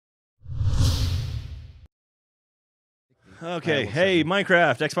Okay, hey,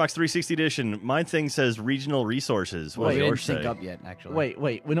 Minecraft, Xbox 360 edition. My thing says regional resources. What does we yours didn't sync say? up yet, actually.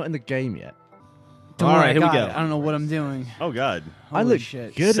 Wait, we're not in the game yet. Don't All worry, right, here we I got go. it. I don't know what I'm doing. Oh, God. I Holy look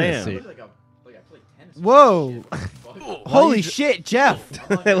shit. good Sam. in a suit. Whoa! Holy shit, Geoff!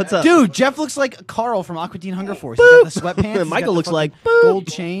 Hey, what's up? Dude, Geoff looks like Carl from Aqua Teen Hunger Force. He's got the sweatpants. he's Michael got the looks like fucking gold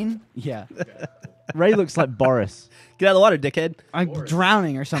chain. Yeah. Ray looks like Boris. Get out of the water, dickhead. I'm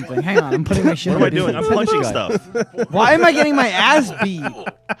drowning or something. Hang on, I'm putting my shit What am I on. doing? I'm punching stuff. Why am I getting my ass beat?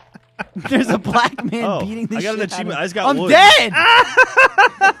 There's a black man Oh, beating the I got shit an achievement. out I of just got I'm wood. dead!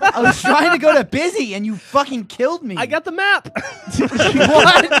 I was trying to go to busy and you fucking killed me. I got the map.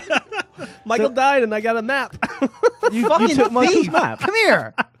 What? Michael died, and I got a map. You fucking took Michael's thief. map. Come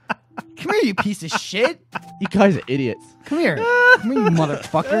here. Come here, you piece of shit. You guys are idiots. Come here. Come here, you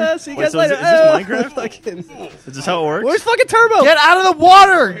motherfucker. See you Wait, guys so is later. this Minecraft? Is this how it works? Where's fucking Turbo? Get out of the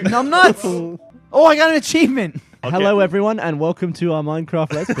water, numbnuts. Oh, I got an achievement. Okay. Hello, everyone, and welcome to our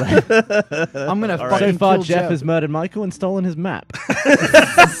Minecraft Let's Play. I'm gonna right. fucking So far, kill Geoff has murdered Michael and stolen his map.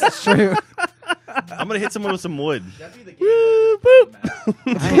 That's true. I'm going to hit someone with some wood. I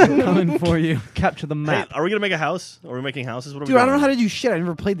am coming for you. Capture the Hey, map. are we going to make a house? Are we making houses? What are Dude, we I doing? don't know how to do shit. I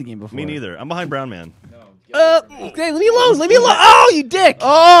never played the game before. Me neither. I'm behind Brown Man. Hey, leave me alone. Leave me alone. Oh, you dick.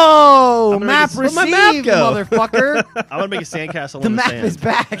 Oh, gonna map make Where'd received, my map go? motherfucker. I'm going to make a sandcastle The in the map sand. is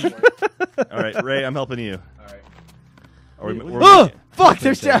back. All right, Ray, I'm helping you. All right. Oh, fuck,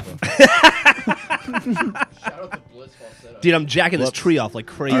 there's Geoff. Dude, I'm jacking this tree off like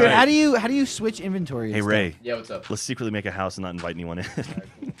crazy. Dude, right. how do you switch inventory? and Hey, stuff? Ray. Yeah, what's up? Let's secretly make a house and not invite anyone in.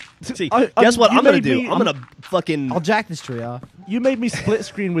 See, I- guess what you I'm gonna made do? me- I'm gonna fucking. I'll jack this tree off. You made me split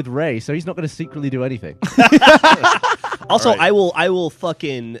screen with Ray, so he's not going to secretly do anything. Also, All right. I will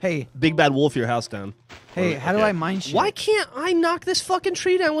fucking. Hey. Big bad wolf your house down. Hey, how do Okay. I mine shit? Why can't I knock this fucking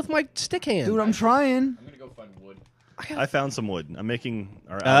tree down with my stick hand? Dude, I'm trying. I'm gonna go find wood. I found some wood. I'm making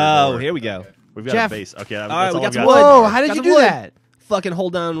our outer Oh, door. here we go. We've got Jeff. a base. Okay, right, that's we all got I've some got. wood. Whoa, how did Got you the do wood. that? Fucking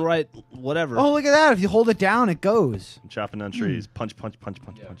hold down right, whatever. Oh, look at that. If you hold it down, it goes. I'm chopping down trees. Punch, punch, punch,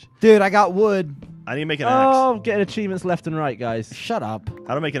 punch, punch. Dude, I got wood. I need to make an Oh, axe. I'm getting achievements left and right, guys. Shut up.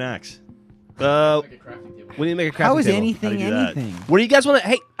 How to make an axe? Like a crafting table. we need to make a crafting How is table. anything How do you do that? anything? Where do you guys want to?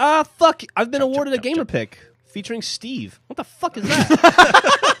 Hey, fuck! I've been Chop, awarded chop, a gamer chop, pick featuring Steve. What the fuck is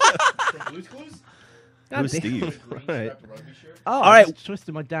that? Blue's Clues? God Who's damn. Steve? All right. Rugby shirt? Oh, All I right. just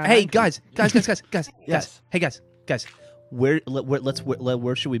twisted my damn Hey ankle. guys. Yes. Hey guys. Where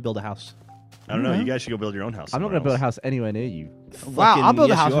should we build a house? I don't know. You guys should go build your own house. I'm not going to somewhere build a house anywhere near you. Wow, I'll build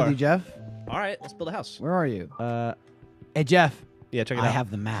a yes, house you with are. you, Geoff. All right, let's build a house. Where are you? Hey, Jeff, Yeah, check it I out.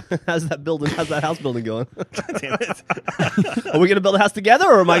 have the map. How's that building? How's that house building going? Damn it. Are we gonna build a house together,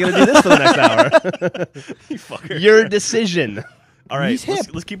 or am I gonna do this for the next hour? You fucker. Your decision. All right, He's hip.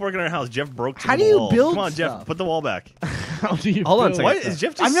 let's keep working on our house. Jeff broke How the do you wall. build Come on, Jeff. stuff? Put the wall back. How do you Hold on a build- second. What is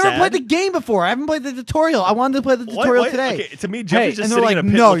Jeff just I've never sad? played the game before. I haven't played the tutorial. I wanted to play the tutorial today. Okay, to me, Jeff Hey, is just And they're sitting like, in a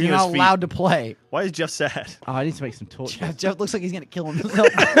pit no, looking you're at not his feet. allowed to play. Why is Jeff sad? Oh, I need to make some torches. Jeff looks like he's going to kill himself.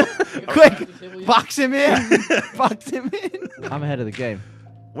 Quick, box him in. Box him in. I'm ahead of the game.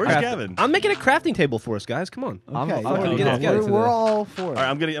 Where's Craft- Gavin? I'm making a crafting table for us, guys. Come on. I'm Okay, fucking get it halfway together. to we're the- all for it. All right,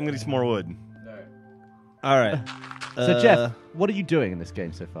 I'm getting some more wood. All right. So, Jeff, what are you doing in this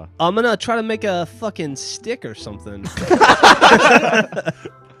game so far? I'm gonna try to make a fucking stick or something.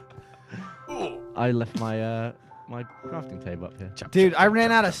 I left my my crafting table up here. Dude, I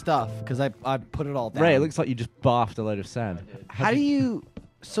ran out of stuff because I put it all down. Ray, it looks like you just barfed a load of sand. How do you...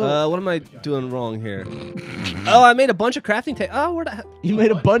 So, What am I doing wrong here? Oh, I made a bunch of crafting tables. Oh, where the You made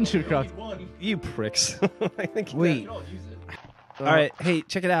a bunch of craft. you pricks? I think wait. All right, hey,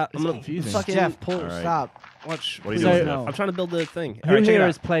 check it out. I'm gonna confusing. fucking Jeff, pull, All right. stop. watch. What are you So- doing, no. Jeff? I'm trying to build the thing. Who All right, check here it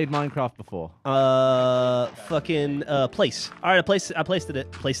has played Minecraft before? out. Fucking place. All right, I placed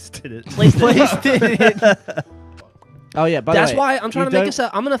it. Placed it. Oh yeah, by That's the way, why I'm trying to you make us.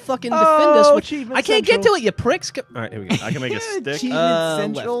 I'm gonna fucking Oh, defend us. With, achievement I can't get central. to it, you pricks. All right, here we go. I can make a stick.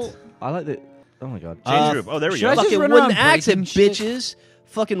 Achievement Central. left. I like the. Oh my god. Change group. Oh, there we should I go. just Fucking run wooden around axe it, breaking shit? bitches.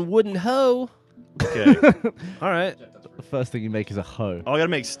 Fucking wooden hoe. Okay. All right. The first thing you make is a hoe. Oh, I gotta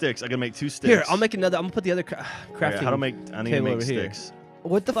make sticks. I gotta make 2 sticks. Here, I'll make another. I'm gonna put the other Okay, crafting. how to make? I need to table make over here. sticks.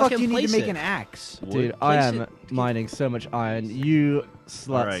 What the fuck Fucking do you need to place make it. an axe? Wood. Dude, I Place am it. mining so much iron. You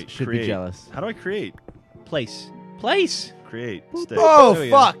sluts All right, should create. be jealous. How do I create? Place. Create stick. Oh, There we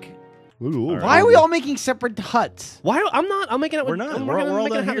go. fuck. All right. Why are we all making separate huts? Why? I'm not. I'm making it. We're with, not. I'm We're all- gonna we're all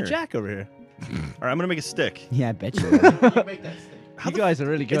make it down have a here. jack over here. All right, I'm gonna make a stick. Yeah, I bet you. You make that stick. You guys are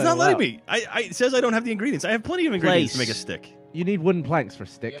really good. It's not letting me. It says I don't have the ingredients. I have plenty of ingredients to Place. make a stick. You need wooden planks for a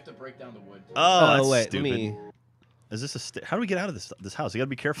You stick. have to break down the wood. Oh, that's wait. stupid. Let me. Is this a? How do we get out of this house? You gotta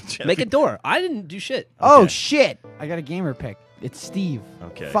be careful, Jeff. Make a door. I didn't do shit. Oh Okay. shit! I got a gamer pick. It's Steve.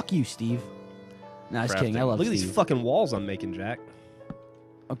 Okay. Fuck you, Steve. No, just kidding. I Crafting. love Look at Steve. these fucking walls I'm making, Jack.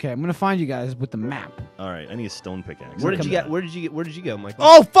 Okay, I'm gonna find you guys with the map. All right, I need a stone pickaxe. Where did Come you get? down. Where did you go, Michael?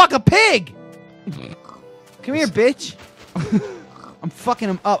 Oh fuck, a pig! Come here, bitch. I'm fucking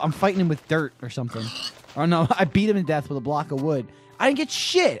him up. I'm fighting him with dirt or something. Oh no, I beat him to death with a block of wood. I didn't get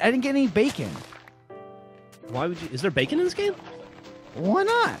shit. I didn't get any bacon. Why would you? Is there bacon in this game? Why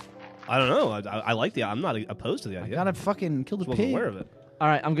not? I don't know. I like the. I'm not opposed to the I idea. gotta fucking kill the Just wasn't pig. aware of it. All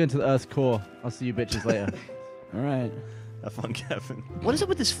right, I'm going to the Earth's core. I'll see you bitches later. All right. Have fun, Gavin. What is it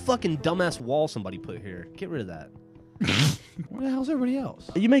with this fucking dumbass wall somebody put here? Get rid of that. Where the hell's everybody else?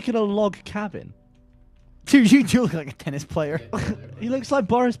 Are you making a log cabin? Dude, you do look like a tennis player. He looks like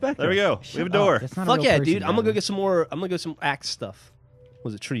Boris Becker. There we go. We have a Shut door. up, that's not a Fuck real yeah, person, dude. I'm gonna go Gavin. get some more. I'm gonna go some axe stuff.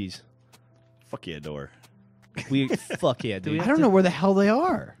 Was it trees? Fuck yeah, door. Fuck yeah, dude. I don't know where the hell they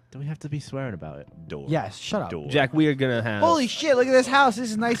are. Do we have to be swearing about it? Door. Yes, shut up. Door. Jack, we are gonna have. Holy shit, look at this house. This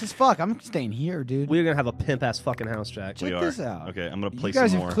is nice as fuck. I'm staying here, dude. We are gonna have a pimp ass fucking house, Jack. Check We are. this out. Okay, I'm gonna You place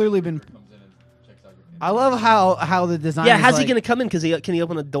guys some have more. clearly been... Comes in and checks out your I love how the design Yeah, is how's like, he gonna come in? Can he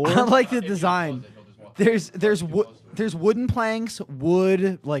open a door? I like the If you design. close it, he'll just walk There's wooden planks,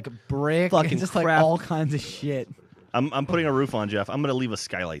 wood, like brick, Fucking and just crap. like all kinds of shit. I'm putting a roof on, Jeff. I'm gonna leave a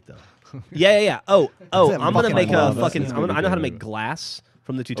skylight though. Yeah. Oh, That's it, I'm gonna fucking make a love. fucking. That's I know how to make glass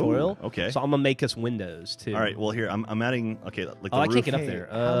from the tutorial. okay. So I'm gonna make us windows too. All right. Well, here I'm adding. Okay, like the Oh, I roof. can't get up Hey, there.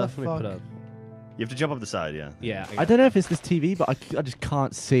 how the Let me put fuck? up. You have to jump up the side. Yeah. Yeah. I don't know if it's this TV, but I just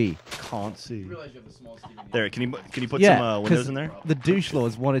can't see. Can't see. You realize you have the smallest TV in the There. Can you put Yeah, some windows 'cause in there? The douche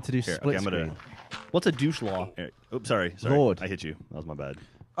laws wanted to do Here. split Okay. I'm screen. gonna. What's a douche law? Here. Oops. Sorry. Lord. I hit you. That was my bad.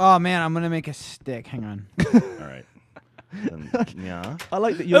 Oh man, I'm gonna make a stick. Hang on. All right. Then, yeah. I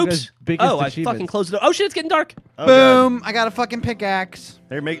like that your Oops. guys' biggest Oh, I achievements. fucking closed the door. Oh shit, it's getting dark. Oh, God. Boom! I got a fucking pickaxe.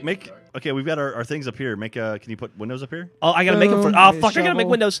 Here, make. Okay, we've got our things up here. Make. Can you put windows up here? Oh, I gotta make them for. Boom. Oh Get a fuck, I gotta make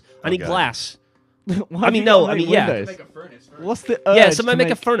shovel. windows. I need God. glass. Why I have mean, you no, gotta I make mean, yeah. windows? Make a furnace first. What's the Yeah, urge somebody to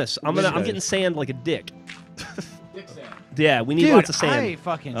make a furnace. I'm windows? getting sand like a dick. Dick sand. Yeah, we need Dude, lots of sand. I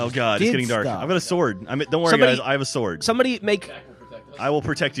fucking Oh just God, it's did getting dark. stuff. I've got a sword. Don't worry, Somebody- guys. I have a sword. Somebody make. Jack will protect us. I will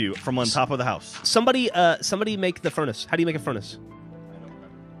protect you from on top of the house. Somebody make the furnace. How do you make a furnace?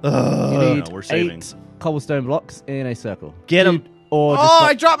 You no, need we're saving. 8 cobblestone blocks in a circle. Get 'em. Or just Oh, I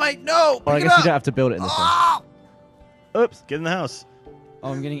like, dropped my no. or I Pick it guess you up. don't have to build it in this one. Oh! Oops. Get in the house.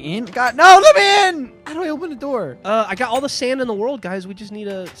 Oh, I'm getting in. God, no, let me in. How do I open the door? I got all the sand in the world, guys. We just need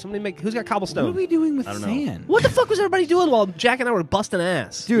somebody make. Who's got What are cobblestone? we doing with I don't know. sand? What the fuck was everybody doing while Jack and I were busting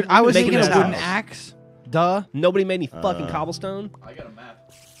ass? Dude, I was Making making a this wooden house. axe. Duh. Nobody made any fucking cobblestone. I got a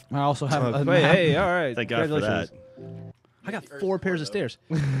map. I also have a Hey, map. hey, all right. Thank God for that. Congratulations. I got 4 pairs of stairs.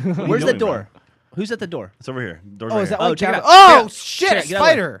 What are Where's you the doing, door? Who's at the door? It's over here. Door's Oh, right is that here. like check it Gavin? out. Oh, Check shit, it a out. Get out of the way.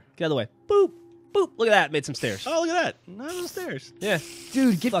 spider. Get out of the way. Boop, boop. Look at that. Made some stairs. Oh, look at that. Nice stairs. Yeah.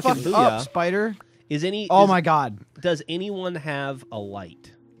 Dude, get Fucking fucked booyah. up, spider. Oh my god. Does anyone have a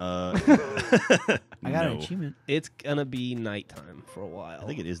light? I got no. an achievement. It's gonna be nighttime for a while. I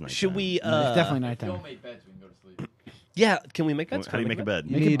think it is nighttime. Should we? It's definitely If you all nighttime. made beds, we can go to sleep. Yeah. Can we make beds? How do you make a bed?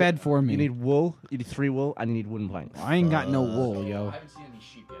 Make a bed for me. You need wool, you need 3 wool, and you need wooden planks. I ain't got no wool, I yo. haven't seen any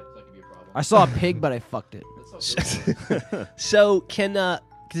sheep yet. So that could be a problem. I saw a pig, but I fucked it. That's so good. So can does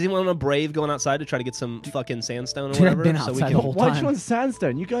anyone want to brave going outside to try to get some fucking sandstone or Dude, I've whatever? been so we outside can. the whole Why do time. you want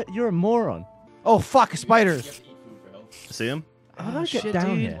sandstone? You're a moron. Oh fuck, a spider. You have to eat food for health. See him? How did I get shit, down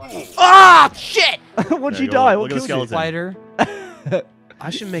dude. here? Ah, shit! What'd There you you go. die? Look What at the killed you? skeleton. Spider. I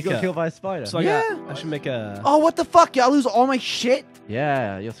should You make got a. killed by a spider. So Yeah. I should make a. Oh, what the fuck? Y'all lose all my shit?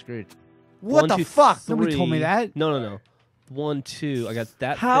 Yeah, you're screwed. What 1, the 2, fuck? Nobody told me 3. that. No. 1, 2. I got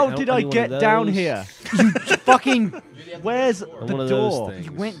that. How thing. did I I need one of get down those. here? Fucking Where's One the of those door? things.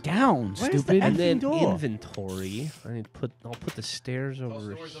 you went down, Where's the stupid. And then Effing door. inventory. I need to put. I'll put the stairs All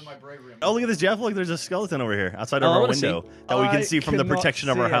over. stories of my bravery. Oh, look at this, Jeff. Look, there's a skeleton over here outside Oh, of I our wanna see. window that we can see from the cannot protection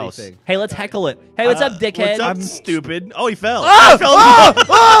of our see house. anything. Hey, let's heckle it. Hey, what's up, dickhead? What's up, stupid? Oh, he fell. Ah! He fell.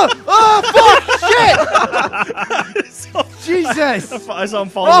 Fuck! Shit! Jesus! I saw him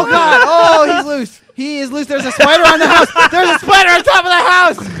fall. Oh god! Oh, he's loose. He is loose. There's a spider on the house. There's a spider on top of the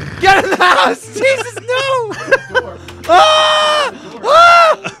house. Get in the house. Jesus, no! Ah!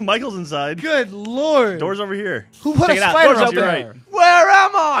 Ah! Michael's inside. Good lord! Door's over here. Who put Check a it out. spider Door's up to your there? right. Where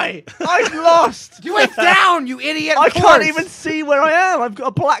am I? I'm lost. You went down, you idiot! I of can't course. even see where I am. I've got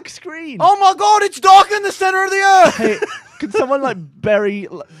a black screen. Oh my god! It's dark in the center of the earth. Hey, can someone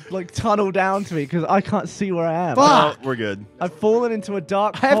like tunnel down to me because I can't see where I am? Fuck. Oh, we're good. I've fallen into a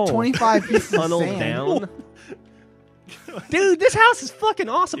dark I have hole. 25 pieces of Tunnel sand. down. Dude, this house is fucking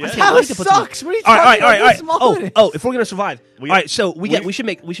awesome. Yeah. I This can't House wait to put some- sucks. What are you All right, talking all right, all right, about? all right. Oh, if we're gonna survive. We- All right, so we we- should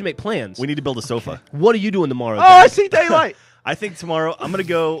make plans. We need to build a sofa. What are you doing tomorrow? Oh, I Jack? see daylight. I think tomorrow I'm gonna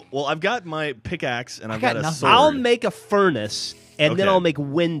go. Well, I've got my pickaxe and I've got got a nothing. sword. I'll make a furnace and then Okay. I'll make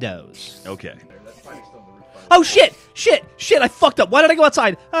windows. Okay. That's finding stone on the roof. Oh shit! I fucked up. Why did I go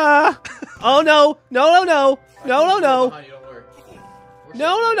outside? Oh no! No! Behind you, don't worry.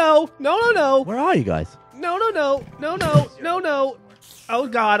 No! Where are you guys? No! Oh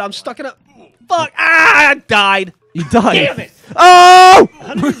god, I'm stuck in a. Fuck! I died. You died. Damn it! Oh!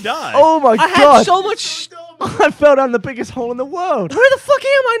 How did you die? Oh my I had god! so much. I fell down the biggest hole in the world. Where the fuck am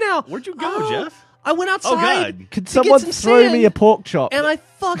I now? Where'd you go, Oh, Jeff? I went outside. Oh god. Could to someone get some throw sand, me a pork chop? and I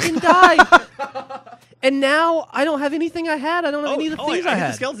fucking died. And now I don't have anything I had. I don't have any of the things I I hit the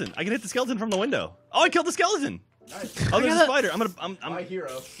had. skeleton. I can hit the skeleton from the window. Oh, I killed the skeleton. Nice. Oh, there's a gotta- spider. I'm My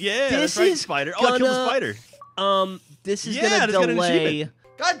hero. yeah, This that's right, is spider. Oh, I killed the gonna- spider. This is Yeah, gonna just got an delay. achievement.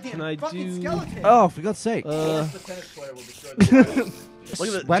 Goddamn Can I fucking do- skeleton. Oh, for God's sake! The tennis player will destroy the Look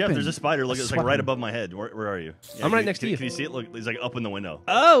at that, Weapon. Jeff. There's a spider. Look, it's like Weapon. right above my head. Where are you? Yeah, I'm can right next to you. Can you see it? Look, he's like up in the window.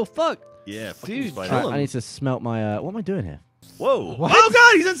 Oh fuck! Yeah, fuck Dude, you, spider. kill Alright, him. I need to smelt my. What am I doing here? Whoa! What? Oh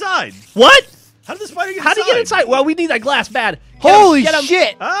god, he's inside. What? How did the spider get How inside? do you get inside? Well, we need that glass bad. Get Holy him, get him.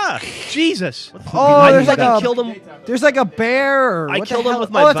 shit! Ah! Jesus! Oh, I there's like fucking a killed him. there's like a bear. Or I what the killed him hell? with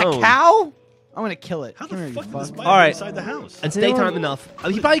my Oh, that's bone. a cow. I'm gonna kill it. How Come the here, you fuck did the fuck. spider All right. get inside the house? It's Anyone- daytime enough.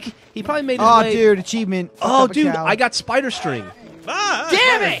 He probably made his Oh, way. dude, achievement. Fucked Oh, up a dude, cow. I got spider string. Ah!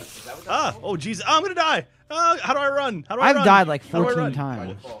 Damn it! Ah! Oh jeez! Oh, I'm gonna die. How do I run? How do I I've run? died like How do I 14 run?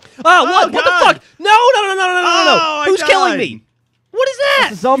 times. Oh, what? What the God. fuck? No! Oh, I Who's killing died. me? What is That's a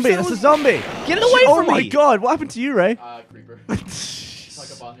that? zombie. That's a zombie. Get it away Oh from my me! god! What happened to you, Ray? creeper.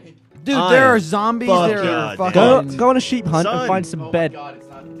 Talk about me. Dude, I there am are zombies. fucking There are dead. fucking. Go on a sheep hunt Son. and find some Oh bed. my god, it's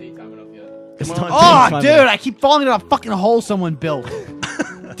not daytime enough yet. It's Come on. time- Oh, dude, I keep falling into a fucking hole someone built.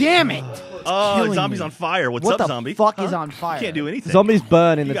 Damn it! Oh, killing zombie's me. on fire. What's What up, the zombie? fuck Huh? is on fire? You can't do anything. Zombies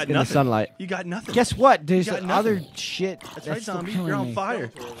burn in You the got in the nothing. sunlight. You got nothing. Guess what? There's got other nothing. shit. That's right, still zombie. killing You're on me.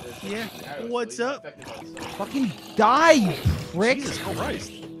 fire. Yeah. What's up? Fucking die, you prick! Jesus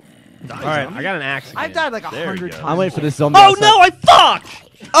Christ. Die, All right, zombie. I got an axe. I've again. died like There we 100 go. times. I'm waiting for this zombie. Oh outside. no! I fuck!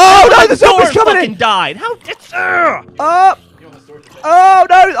 Oh no! The Door zombie's coming fucking in. died. How? It's, Oh! Oh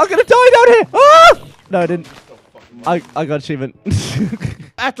no! I'm gonna die down here. Oh! No, I didn't. I got achievement.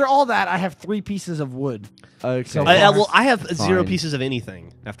 After all that, I have 3 pieces of wood. Okay. So- well, I have 0 Fine. pieces of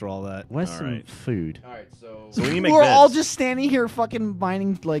anything after all that. Where's All some right. food? Alright, so. So we need to make We're all beds. just standing here fucking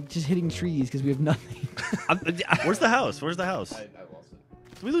mining, like, just hitting trees because we have nothing. Where's the house? Where's the house? I lost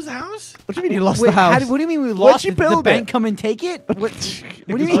it. Did we lose the house? What do you mean you lost Wait, the house? what do you mean we Why'd lost you it? Did the build bank it? come and take it? What do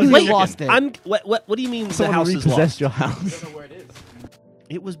you was mean we Wait, lost it? What do you mean the Someone house is repossessed lost? your I house. don't know where it is.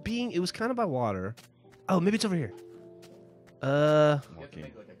 It was kind of by water. Oh, maybe it's over here. You have to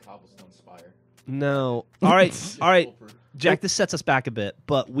make like a cobblestone spire. No. All right, Foolproof. Jack. This sets us back a bit,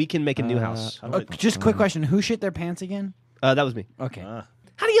 but we can make a new house. How do I- Just quick question: who shit their pants again? That was me. Okay.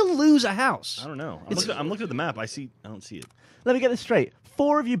 How do you lose a house? I don't know. I'm looking at the map. I don't see it. Let me get this straight.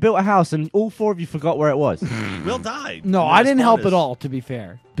 4 of you built a house, and all 4 of you forgot where it was. We'll die. No, I didn't help at all. To be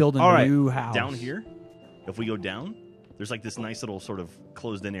fair, build a All right. new house Down here, if we go down, there's like this nice little sort of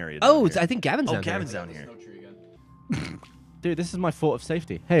closed-in area. Oh, down here. I think Gavin's Oh, down there. Gavin's down here. No tree again. Dude, this is my fort of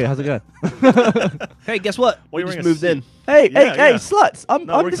safety. Hey, how's it going? Hey, guess what? Well, we you're just wearing a moved suit. in. hey, Yeah, hey, yeah. sluts!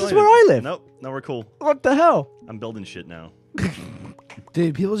 No, we're this is claiming where it. I live. Nope, no, we're cool. What the hell? I'm building shit now.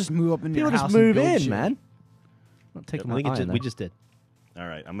 Dude, people just move up in People your just house and move build in, shit. man. Not taking I my think iron, we though. just did. All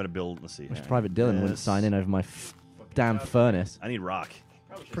right, I'm gonna build. Let's see. Wish All right. Private Dylan wouldn't Yes. sign in over my damn furnace. I need rock.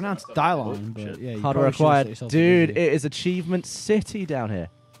 Pronounced Dylon, but shit. yeah, you Hardware probably should've set required. yourself Dude, busy. it is Achievement City down here.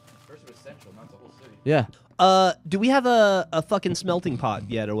 First of essential, not the whole city. Yeah. Do we have a fucking smelting pot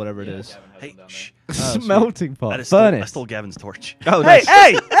yet, or whatever it is? Gavin has Hey, them down shh. Smelting pot. I stole Furnace. Gavin's torch. Oh, Hey, nice.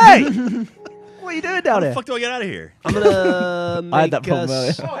 hey, hey! What are you doing down How the here? fuck do I get out of here? I'm gonna make I had that problem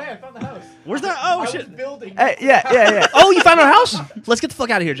us- earlier. Oh, hey, I found the house. Where's that? I Oh was shit! building. Hey, yeah. Oh, you found our house? Let's get the fuck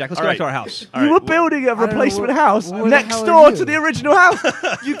out of here, Jack. Let's All go back to right. our house. All You right, were building a don't know replacement where- house where the next hell are door you? to the original house.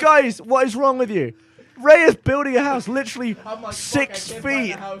 You guys, what is wrong with you? Ray is building a house literally I'm like, 6 fuck, I can't find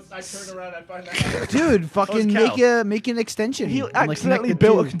feet. the house. I turn around, I find the house. Dude, fucking cow. make an extension. He and, like, accidentally connect the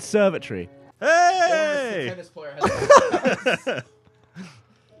built a two. conservatory. The Hey! tennis player has the house.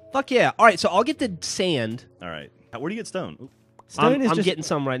 Fuck yeah. All right, so I'll get the sand. All right. Where do you get stone? Oop. Stone I'm is just getting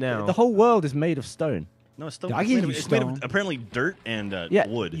some right now. the whole world is made of stone. No, stone. Dude, I it's gave made of- you it's made of stone. apparently dirt and Yeah,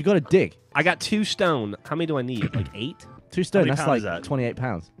 wood. you got to dig. I got 2 stone. How many do I need? Like 8? 2 stone. many That's pounds like is that? 28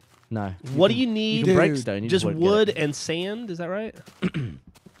 pounds. No. What do you You need? can break Dude, stone. You Just won't get wood it. and sand? Is that right?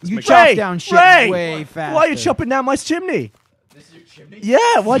 You make- chop Ray, down shit Ray, way faster. Why are you chopping down my chimney? This is your chimney?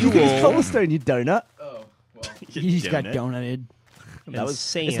 Yeah, why do you think it's Fuel. cobblestone, you donut? Oh, well. You just got Donut. donated. That was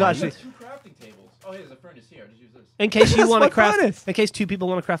Insane. It's not There's actually. 2 crafting tables. Oh, hey, there's a furnace here. Just use this. In case you That's want to my craft, furnace. in case 2 people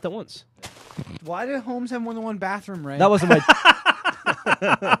want to craft at once. Why do homes have more than one bathroom, Ray? That wasn't my.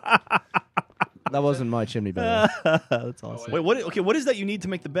 That wasn't my chimney, by the way. That's awesome. Wait, what? Okay, what is that you need to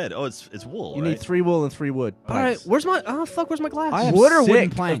make the bed? Oh, it's wool. You right? need 3 wool and 3 wood. All right, where's my? Oh fuck, where's my glass? I am Wood or wooden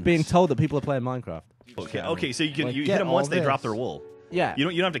sick planks? of being told that people are playing Minecraft. Okay, okay, so you can Like, you get hit them all once, they this. drop their wool. Yeah. You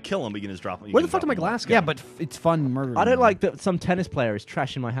don't have to kill them, but you can just drop them. Where the fuck did my glass go? Yeah, but it's fun murdering. I don't them. like that some tennis player is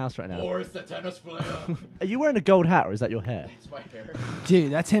trashing my house right now. Or it's the tennis player. Are you wearing a gold hat or is that your hair? It's my hair.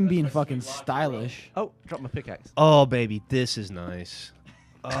 Dude, that's him being fucking stylish. Oh, drop my pickaxe. Oh baby, this is nice.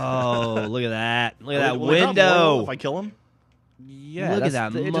 Oh, look at that! Look at that Will they drop more window. if I kill them? Yeah, Look at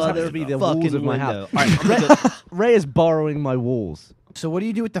that it just happens to be the motherfucking walls of my window. house. All right, I'm gonna- Ray is borrowing my walls. So what do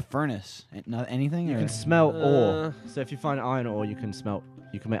you do with the furnace? Not anything? You or? can smelt ore. Uh, So if you find iron ore, you can smelt.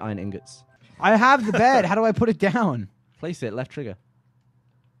 You can make iron ingots. I have the bed. How do I put it down? Place it, left trigger.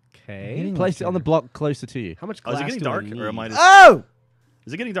 okay. Hitting Place it on the block closer to you. How much Oh, glass is it getting do I dark, need? or am I just? Oh!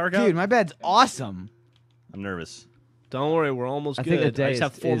 Is it getting dark out? Dude, my bed's awesome. I'm nervous. Don't worry, we're almost I good. think the day I just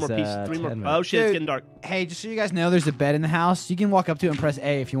have is- 4 more is, pieces, 3 more. 10 Oh shit, it's Dude. getting dark. Hey, just so you guys know, there's a bed in the house. You can walk up to it and press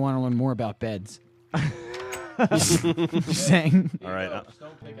A if you want to learn more about beds. Just saying. All right,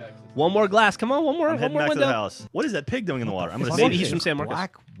 Stone pickaxes. One more glass. Come on, one more. I'm One heading more back to window. the house. What is that pig doing in the water? I'm gonna Fuck save Maybe it. he's from San Marcos.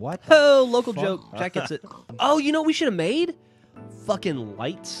 Black, what? Oh, local joke. Jack gets it. Oh, you know what we should have made? Fucking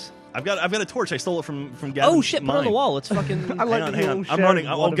lights. I've got a torch. I stole it from Gavin. Oh shit, put it on the wall. It's fucking. I like Hang on, that hang you're on. all I'm sharing running.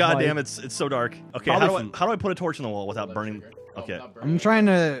 one Oh of god my- damn, it's so dark. Okay, Probably how do I put a torch on the wall without Left burning? trigger. Okay. not burning. I'm trying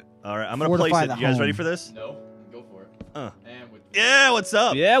to. All right, I'm gonna place Fortify it. the You guys ready home. for this? No, go for it. Uh. And with Yeah, what's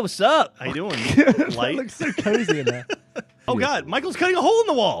up? Yeah, what's up? How you doing? That Light? looks so cozy in there. Oh god, Michael's cutting a hole in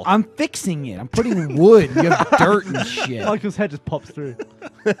the wall. I'm fixing it. I'm putting wood. You have dirt and shit. Michael's head just pops through.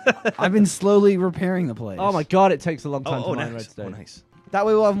 I've been slowly repairing the place. Oh my god, it takes a long time Oh, to mine nice. redstone. Oh, nice. That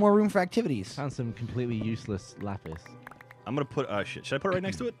way we'll have more room for activities. Found some completely useless lapis. I'm gonna put. Shit. Should I put it right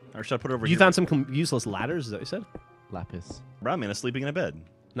next to it, or should I put it over You here? found some useless ladders. Is that what you said? Lapis. Brown man is sleeping in a bed.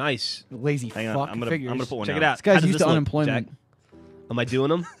 Nice. Lazy Hang on, fuck I'm gonna figures. put one Check down. it out. This guy's How does used this to look, unemployment. Jack? Am I doing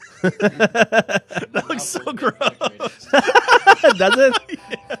them? That looks so gross. Does it?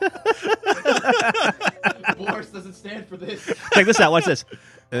 Boris doesn't stand for this. Check this out. Watch this.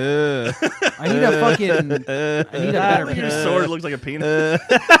 I need a fucking. I need a better Your picture. sword looks like a penis.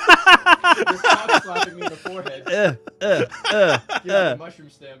 You're cock slapping me in the forehead. Give me a mushroom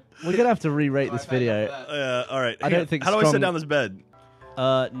stamp. We're gonna have to re-rate this video. All right. I hang don't on. think How do I sit strong- down this bed?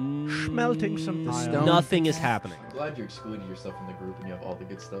 Smelting something. Stone. Nothing is happening. I'm glad you excluded yourself from the group and you have all the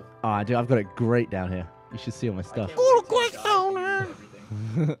good stuff. Ah, dude, I've got it great down here. You should see all my stuff.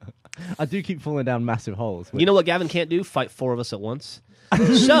 I do keep falling down massive holes. You know what Gavin can't do? Fight 4 of us at once.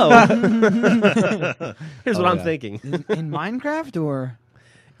 So here's what I'm yeah. thinking. In Minecraft or?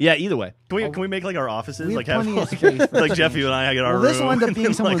 Yeah, either way. Can we make like our offices? We have Like have plenty of space for like Geoff, you and I get our Well, room. this will end up being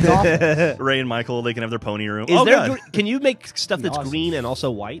and, someone's like, office. Ray and Michael, they can have their pony room. Is Oh there? god, Can you make stuff that's Awesome. green and also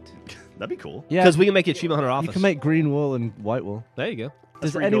white? that'd be cool. Yeah, Because we can make it Achievement Hunter office. you can make green wool and white wool. There you go.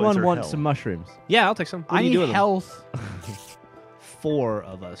 Does where you go anyone into want hell. some mushrooms? Yeah, I'll take some. What I are you need doing? with them? health. 4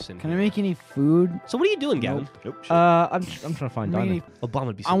 of us in Can I here. make any food? So what are you doing, Gavin? Nope. shit. I'm trying to find Make diamond. any- Obama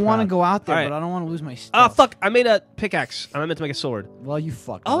would be so I want to proud. go out there, All right. but I don't want to lose my Oh, stuff. fuck. I made a pickaxe, and I meant to make a sword. Well, you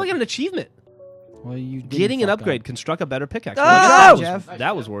fucked Oh, up. I got an achievement. Well, you didn't Getting an fuck upgrade. up. Construct a better pickaxe. Oh! That was- Jeff.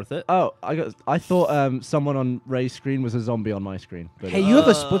 That was worth it. Oh, I thought someone on Ray's screen was a zombie on my screen. But, Hey, you have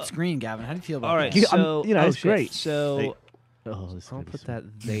a split screen, Gavin. How do you feel about All right, that? You- so you know, oh, it's shit. great. So Hey. oh, this is I'll gonna be put so- that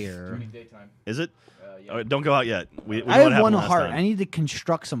there. During daytime. Is it? Yeah. All right, don't go out yet. We I know what have one happened last heart. time. I need to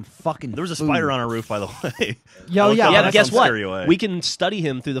construct some fucking. There was a food. spider on our roof, by the way. Yo, Oh, yeah. Yeah, that but guess sounds what? scary away. We can study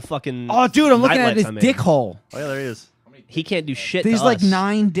him through the fucking. Oh, dude, I'm looking at nightlights his I made. dick hole. Oh yeah, there he is. He can't do shit. There's to like us.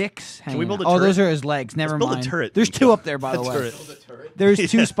 9 dicks. Hanging we build out. a Oh, those turret? are his legs. Never build a mind. turret. There's 2 up there, by the A way. turret. Build a turret. There's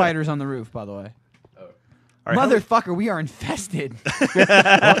 2 Yeah. spiders on the roof, by the way. All right, how do we- Motherfucker, we are infested.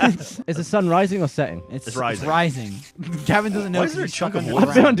 Is the sun rising or setting? It's rising. rising. Gavin doesn't know. Why is 'cause there a he's chunk stuck of underground.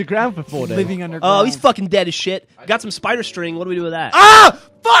 I've been underground for 4 days. Living underground. Oh, he's fucking dead as shit. Got some spider string. What do we do with that? Ah!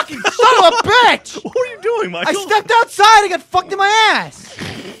 Fucking son of a bitch! What are you doing, Michael? I stepped outside. I got fucked in my ass.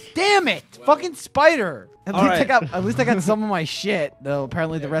 Damn it! Fucking spider. At All least, right. at least I got some of my shit. Though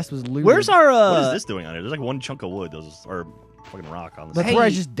apparently the rest was looted. Where's our? What is this doing on here? There's like one chunk of wood. Those or fucking rock on the That's side. where I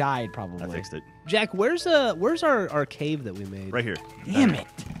Hey. just died, I probably. fixed it Jack? Where's our cave that we made? right here. Damn it!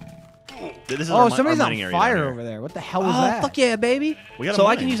 This is Oh, our somebody's on mining area down fire here. over there. What the hell was Oh, that? fuck yeah, baby. We gotta So I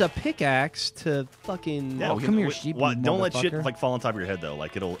mine. can use a pickaxe to fucking... Yeah, Oh, we come can, here, we- sheep, what- you Don't let shit motherfucker. like fall on top of your head though.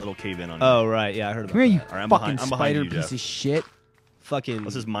 Like it'll cave in on you. Oh, right. Yeah, I heard about Come here, you that. All right, I'm fucking behind spider you, piece Geoff. of shit. Fucking...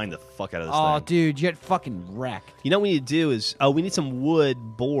 Let's just mine the fuck out of this Oh, thing. dude, you get fucking wrecked. You know what we need to do is... Oh, we need some wood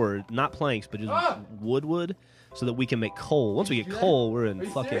board. Not planks, but just Ah! wood. So that we can make coal. Once we get coal, we're in Are you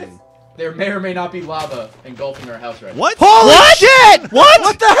fucking... serious? There may or may not be lava engulfing our house right now. What? Holy shit!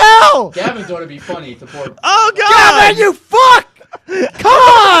 What the hell? Gavin's ought to be funny to pour. Oh god! Gavin, you fuck! Come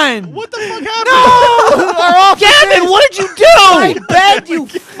on! What the fuck happened? No! Gavin, what did you do? I bed, you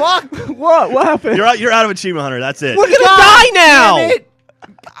fuck! What? What happened? You're out of achievement hunter. That's it. We're gonna die now! Damn it.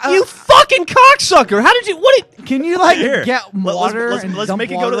 You fucking cocksucker! How did you... What did... Can you like Here. get water and let's dump make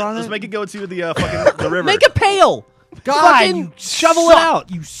it go water to on let's it? make it go to the fucking the river. Make a pail! God, fucking you shovel suck. it out.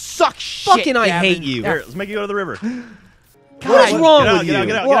 You suck shit. Fucking I Gavin. hate you. Here, let's make it go to the river. What's wrong Get out, with get you? out,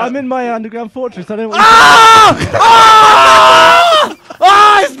 get out, Well, get out. I'm in my underground fortress. I don't want Ah! Ah!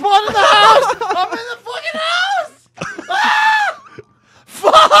 I spawned in the house! I'm in the fucking house! Ah!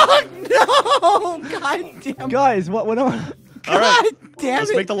 Fuck! No! God damn it. Guys, what went on? All right. God damn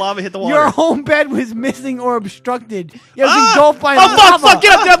Let's it. make the lava hit the water. Your home bed was missing or obstructed. You was engulfed by Oh, fuck, lava. fuck,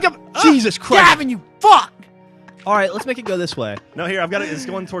 get up, get up! Jesus Christ. Gavin, you fuck! All right, let's make it go this way. No, here, I've got it. It's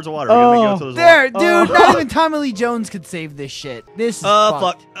going towards the water. We're gonna make it go towards the water. There, dude, not even Tommy Lee Jones could save this shit. This is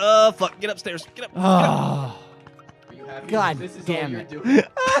fucked. Fuck. Get upstairs. Get up. Oh. Are you happy? God This is damn all you're it. doing. This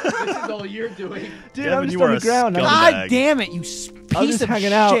is all you're doing. Dude, Gavin, I'm just you on are the a ground. scum. God Scumbag. damn it, you I'm piece just of hanging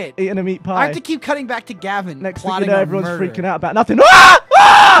shit. out, eating a meat I pie. have to keep cutting back to Gavin. Next thing you plotting know, a everyone's murder. freaking out about nothing. Ah!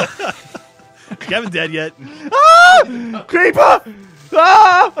 Ah! Gavin dead yet? Ah! Creeper!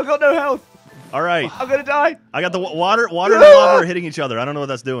 Ah! I've got no health. All right. I'm gonna die. I got the water and the lava are hitting each other. I don't know what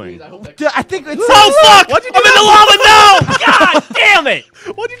that's doing. Please, I hope that Dude, I think it's Oh, fuck! I'm in the lava now! God damn it!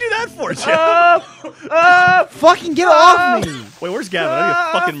 What'd you do that for, Jeff? fucking get off me. Wait, where's Gavin? I need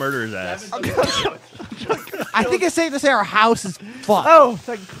to fucking murder his ass. I think it's safe to say our house is fucked. Oh,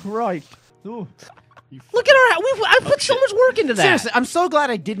 thank Christ. Ooh. Look at our... I put so much work into that. Seriously, I'm so glad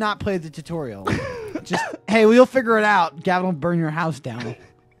I did not play the tutorial. Just, hey, we'll figure it out. Gavin will burn your house down.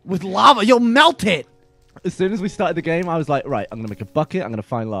 With lava, you'll melt it. As soon as we started the game, I was like, right, I'm gonna make a bucket. I'm gonna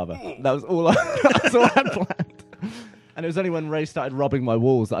find lava. That was all. That's all I had planned. And it was only when Ray started robbing my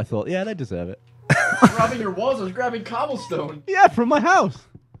walls that I thought, yeah, they deserve it. grabbing your walls. I was grabbing cobblestone. Yeah, from my house.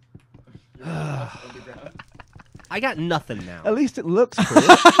 Underground. I got nothing now. At least it looks pretty.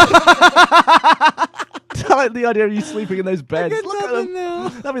 I like the idea of you sleeping in those beds. got Look at nothing them. now.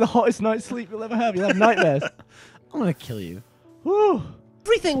 That'll be the hottest night's sleep you'll ever have. You'll have nightmares. I'm gonna kill you. Whew.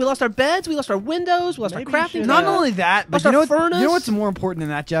 Everything. We lost our beds. We lost our windows. We lost Maybe our you crafting. should, Not Yeah. only that, but Lost you know, our what, furnace. you know what's more important than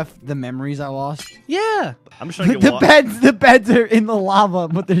that, Jeff? The memories I lost. Yeah. I'm just trying to get The water. the beds are in the lava,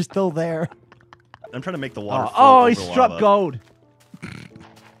 but they're still there. I'm trying to make the water. Oh, flow he over struck lava. gold.